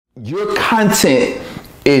your content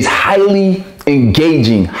is highly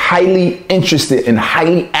engaging, highly interested, and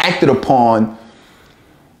highly acted upon,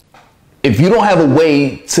 if you don't have a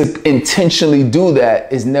way to intentionally do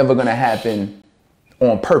that, it's never going to happen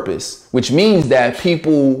on purpose, which means that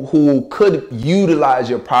people who could utilize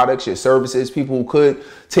your products, your services, people who could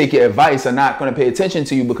take your advice are not going to pay attention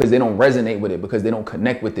to you because they don't resonate with it, because they don't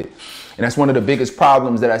connect with it. And that's one of the biggest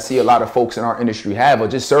problems that I see a lot of folks in our industry have, or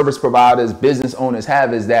just service providers, business owners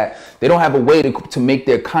have, is that they don't have a way to make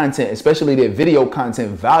their content, especially their video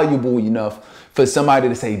content, valuable enough for somebody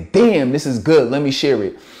to say, damn, this is good, let me share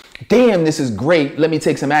it. Damn, this is great, let me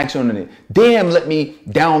take some action on it. Damn, let me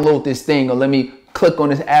download this thing, or let me click on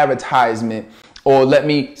this advertisement, or let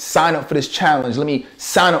me sign up for this challenge. Let me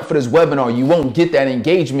sign up for this webinar. You won't get that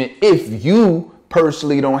engagement if you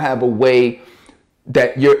personally don't have a way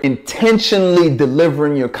that you're intentionally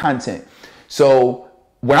delivering your content. So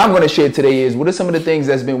what I'm going to share today is what are some of the things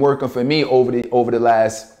that's been working for me over the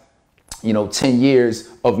last 10 years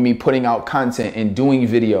of me putting out content and doing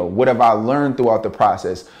video. What have I learned throughout the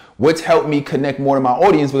process? What's helped me connect more to my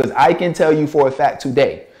audience? Because I can tell you for a fact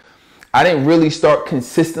today, I didn't really start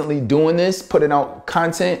consistently doing this, putting out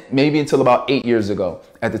content, maybe until about 8 years ago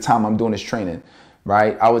at the time I'm doing this training,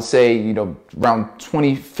 right? I would say, around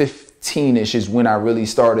 2015-ish is when I really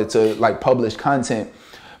started to publish content.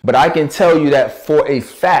 But I can tell you that for a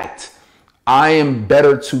fact, I am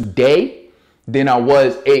better today than I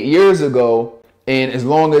was 8 years ago. And as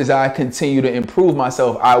long as I continue to improve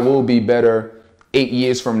myself, I will be better 8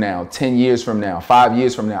 years from now, 10 years from now, 5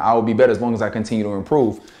 years from now. I will be better as long as I continue to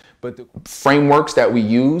improve. But the frameworks that we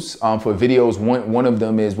use for videos, one of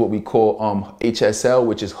them is what we call HSL,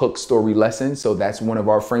 which is Hook Story Lesson. So that's one of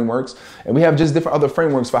our frameworks. And we have just different other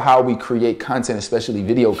frameworks for how we create content, especially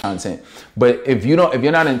video content. But if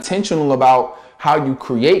you're not intentional about how you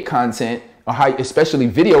create content, or how, especially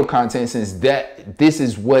video content, since this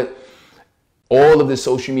is what all of the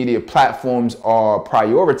social media platforms are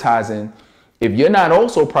prioritizing, if you're not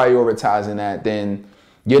also prioritizing that, then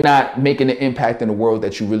you're not making the impact in the world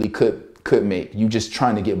that you really could make. You're just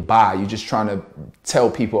trying to get by. You're just trying to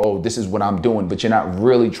tell people, oh, this is what I'm doing, but you're not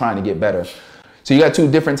really trying to get better. So you got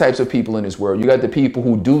two different types of people in this world. You got the people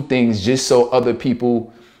who do things just so other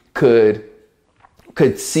people could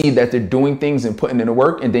see that they're doing things and putting in the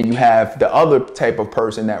work. And then you have the other type of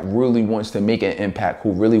person that really wants to make an impact,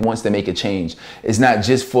 who really wants to make a change. It's not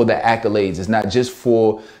just for the accolades. It's not just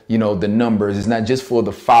for, the numbers. It's not just for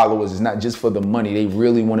the followers. It's not just for the money. They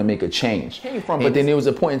really want to make a change. But then there was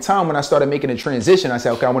a point in time when I started making a transition. I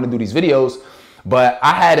said, okay, I want to do these videos, but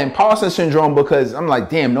I had imposter syndrome because I'm like,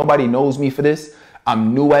 damn, nobody knows me for this.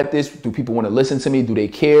 I'm new at this. Do people want to listen to me? Do they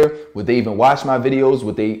care? Would they even watch my videos?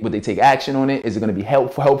 Would they take action on it? Is it going to be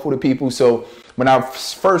helpful to people? So when I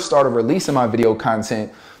first started releasing my video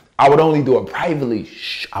content, I would only do it privately.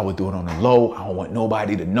 I would do it on the low. I don't want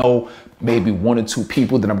nobody to know. Maybe 1 or 2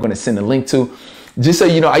 people that I'm going to send a link to. Just so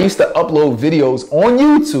you know, I used to upload videos on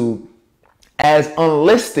YouTube as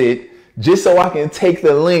unlisted, just so I can take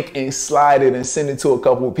the link and slide it and send it to a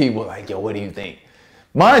couple of people. Like, yo, what do you think?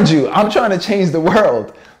 Mind you, I'm trying to change the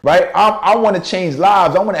world, right? I want to change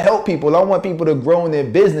lives. I want to help people. I want people to grow in their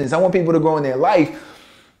business. I want people to grow in their life.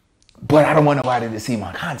 But I don't want nobody to see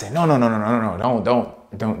my content. No.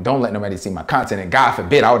 Don't let nobody see my content. And God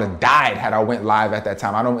forbid, I would have died had I went live at that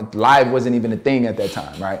time. Live wasn't even a thing at that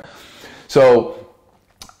time, right? So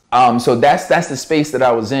that's the space that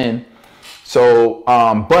I was in. So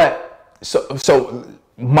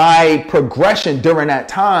my progression during that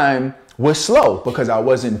time was slow because I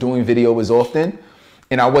wasn't doing video as often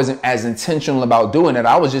and I wasn't as intentional about doing it.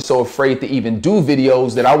 I was just so afraid to even do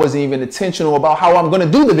videos that I wasn't even intentional about how I'm going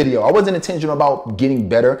to do the video. I wasn't intentional about getting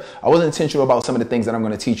better. I wasn't intentional about some of the things that I'm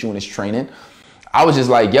going to teach you in this training. I was just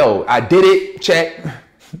like, yo, I did it, check.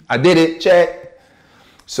 I did it, check.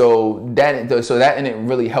 So that didn't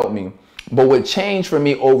really help me. But what changed for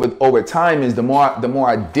me over time is the more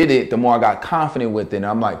I did it, the more I got confident with it. And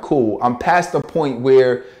I'm like, cool, I'm past the point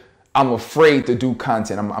where I'm afraid to do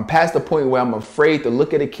content. I'm past the point where I'm afraid to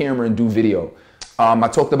look at a camera and do video. I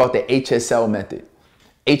talked about the HSL method.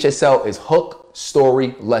 HSL is Hook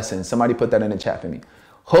Story Lesson. Somebody put that in the chat for me.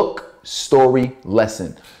 Hook Story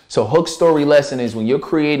Lesson. So Hook Story Lesson is when you're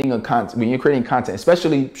creating content,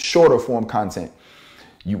 especially shorter form content.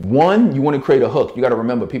 You want to create a hook. You got to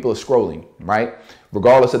remember, people are scrolling, right?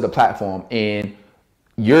 Regardless of the platform, and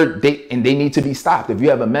they need to be stopped. If you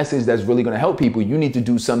have a message that's really going to help people, you need to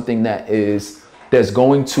do something that's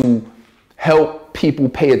going to help people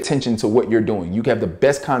pay attention to what you're doing. You can have the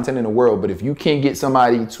best content in the world, but if you can't get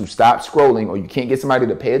somebody to stop scrolling or you can't get somebody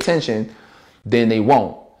to pay attention, then they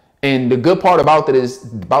won't. And the good part about this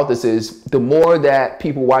is the more that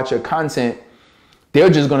people watch your content, they're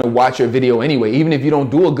just going to watch your video anyway. Even if you don't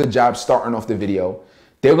do a good job starting off the video,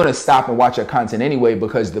 they're going to stop and watch your content anyway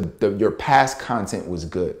because your past content was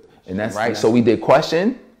good. And that's right. So we did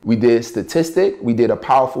question, we did statistic, we did a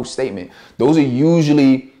powerful statement. Those are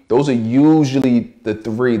usually the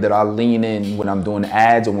three that I lean in when I'm doing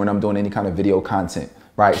ads or when I'm doing any kind of video content,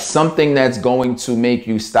 right? Something that's going to make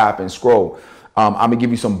you stop and scroll. I'm gonna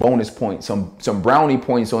give you some bonus points, some brownie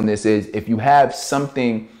points on this is if you have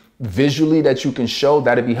something visually that you can show,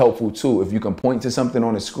 that'd be helpful too. If you can point to something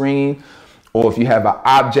on the screen, or if you have an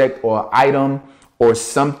object or an item or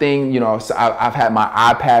something, you know, so I've had my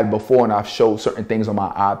iPad before and I've showed certain things on my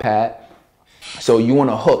iPad. So you want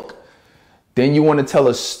to hook, then you want to tell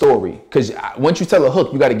a story, because once you tell a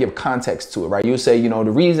hook, you got to give context to it, right? You say, you know,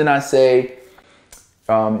 the reason I say,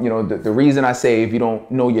 the reason I say if you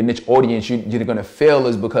don't know your niche audience, you're going to fail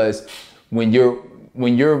is because when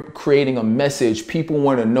you're creating a message, people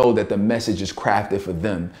want to know that the message is crafted for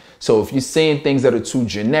them. So if you're saying things that are too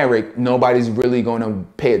generic, nobody's really going to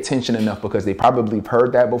pay attention enough because they probably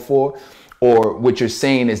heard that before, or what you're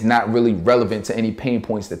saying is not really relevant to any pain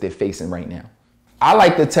points that they're facing right now. I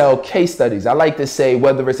like to tell case studies. I like to say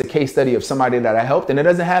whether it's a case study of somebody that I helped, and it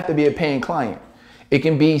doesn't have to be a paying client. It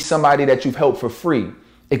can be somebody that you've helped for free.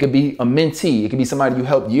 It could be a mentee. It could be somebody you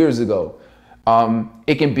helped years ago.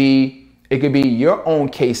 It could be your own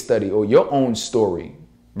case study or your own story,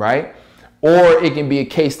 right? Or it can be a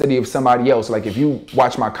case study of somebody else. Like if you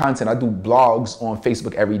watch my content, I do blogs on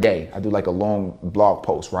Facebook every day. I do like a long blog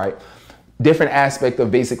post, right? Different aspect of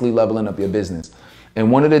basically leveling up your business. And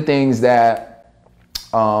one of the things that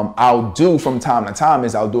I'll do from time to time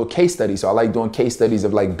is I'll do a case study. So I like doing case studies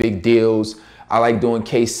of like big deals. I like doing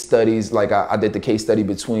case studies. Like I did the case study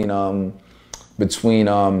between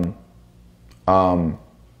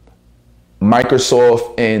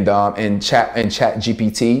Microsoft and Chat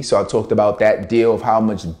GPT. So I talked about that deal of how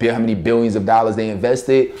many billions of dollars they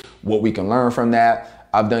invested, what we can learn from that.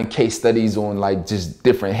 I've done case studies on like just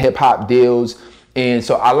different hip hop deals. And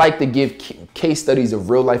so I like to give case studies of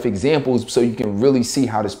real life examples so you can really see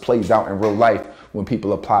how this plays out in real life when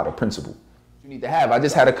people apply the principle. You need to have. I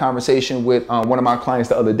just had a conversation with one of my clients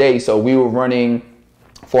the other day. So we were running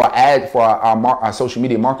for our social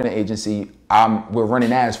media marketing agency. We're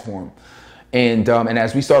running ads for him. And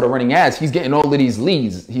as we started running ads, he's getting all of these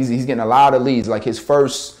leads. He's getting a lot of leads. Like his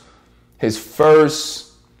first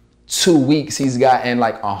 2 weeks, he's gotten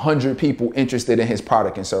like 100 people interested in his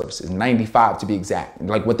product and services, 95 to be exact,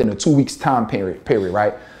 like within a 2 weeks time period,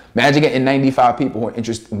 right? Imagine getting 95 people who are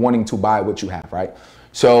wanting to buy what you have, right?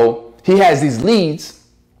 So he has these leads,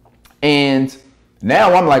 and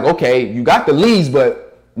now I'm like, okay, you got the leads,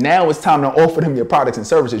 but now it's time to offer them your products and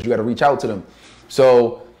services. You got to reach out to them.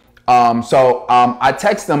 So I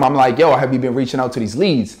text him. I'm like, yo, have you been reaching out to these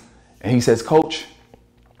leads? And he says, Coach,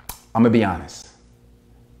 I'm gonna be honest.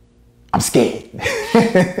 I'm scared.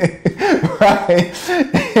 Right?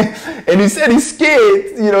 And he said he's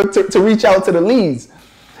scared, you know, to reach out to the leads.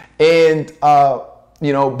 And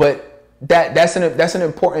you know, but that's an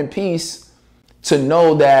important piece to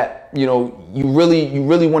know that, you know, you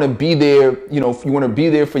really want to be there, you know, you want to be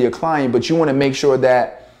there for your client, but you want to make sure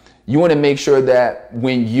that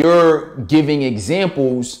when you're giving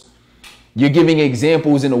examples, you're giving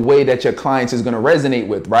examples in a way that your clients is going to resonate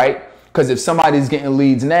with, right? Because if somebody's getting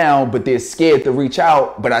leads now, but they're scared to reach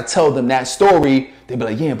out, but I tell them that story, they'd be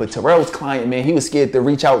like, yeah, but Terrell's client, man, he was scared to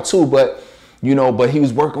reach out too, but you know, but he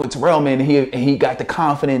was working with Terrell, man, and he got the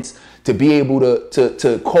confidence to be able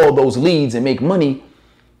to call those leads and make money.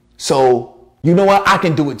 So you know what? I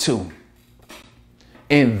can do it too.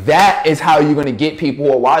 And that is how you're going to get people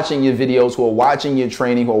who are watching your videos, who are watching your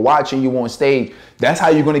training, who are watching you on stage. That's how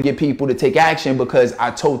you're going to get people to take action, because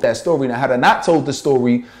I told that story. Now, had I not told the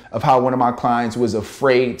story of how one of my clients was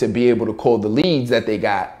afraid to be able to call the leads that they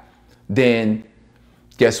got, then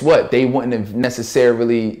guess what? They wouldn't have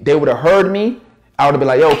necessarily, they would have heard me. I would have been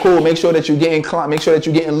like, yo, cool, make sure that you're getting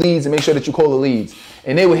leads and make sure that you call the leads.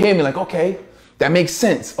 And they would hear me like, okay, that makes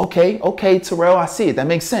sense. Okay, Terrell, I see it. That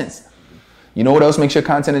makes sense. You know what else makes your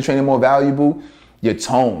content and training more valuable? Your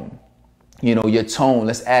tone. You know, your tone.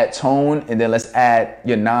 Let's add tone, and then let's add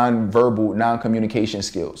your non-verbal, non-communication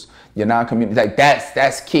skills. Your like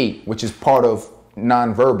that's key, which is part of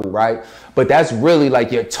non-verbal, right? But that's really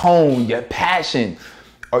like your tone, your passion.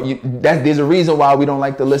 There's a reason why we don't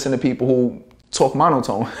like to listen to people who talk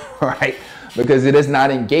monotone, right? Because it is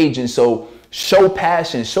not engaging. So show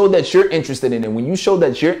passion, show that you're interested in it. When you show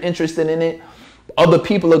that you're interested in it, other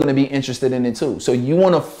people are going to be interested in it too. So you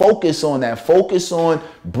want to focus on that. Focus on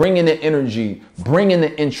bringing the energy, bringing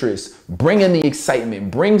the interest, bringing the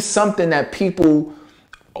excitement, bring something that people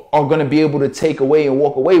are going to be able to take away and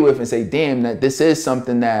walk away with and say, damn, that this is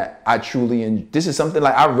something that I truly, this is something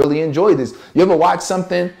like I really enjoy this. You ever watch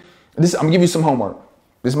something? I'm gonna give you some homework.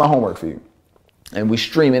 This is my homework for you. And we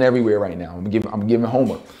streaming everywhere right now. I'm giving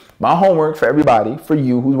homework. My homework for everybody, for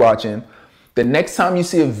you who's watching, the next time you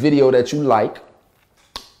see a video that you like,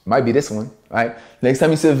 might be this one, right? Next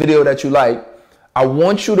time you see a video that you like, I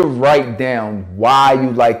want you to write down why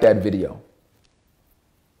you like that video.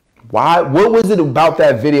 Why? What was it about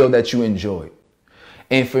that video that you enjoyed?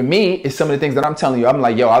 And for me, it's some of the things that I'm telling you. I'm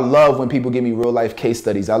like, yo, I love when people give me real life case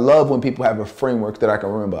studies. I love when people have a framework that I can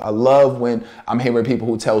remember. I love when I'm hearing people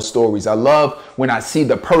who tell stories. I love when I see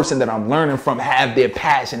the person that I'm learning from have their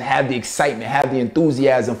passion, have the excitement, have the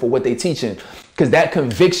enthusiasm for what they're teaching. Because that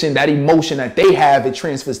conviction, that emotion that they have, it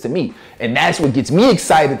transfers to me. And that's what gets me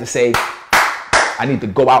excited to say, I need to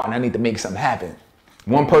go out and I need to make something happen.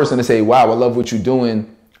 One person to say, wow, I love what you're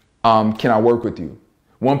doing. Can I work with you?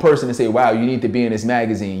 One person to say, wow, you need to be in this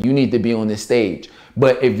magazine. You need to be on this stage.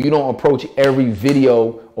 But if you don't approach every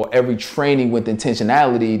video or every training with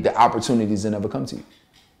intentionality, the opportunities will never come to you.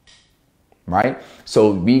 Right?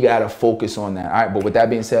 So we got to focus on that. All right. But with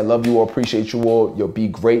that being said, love you all. Appreciate you all. You'll be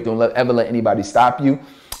great. Don't ever let anybody stop you.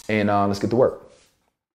 And let's get to work.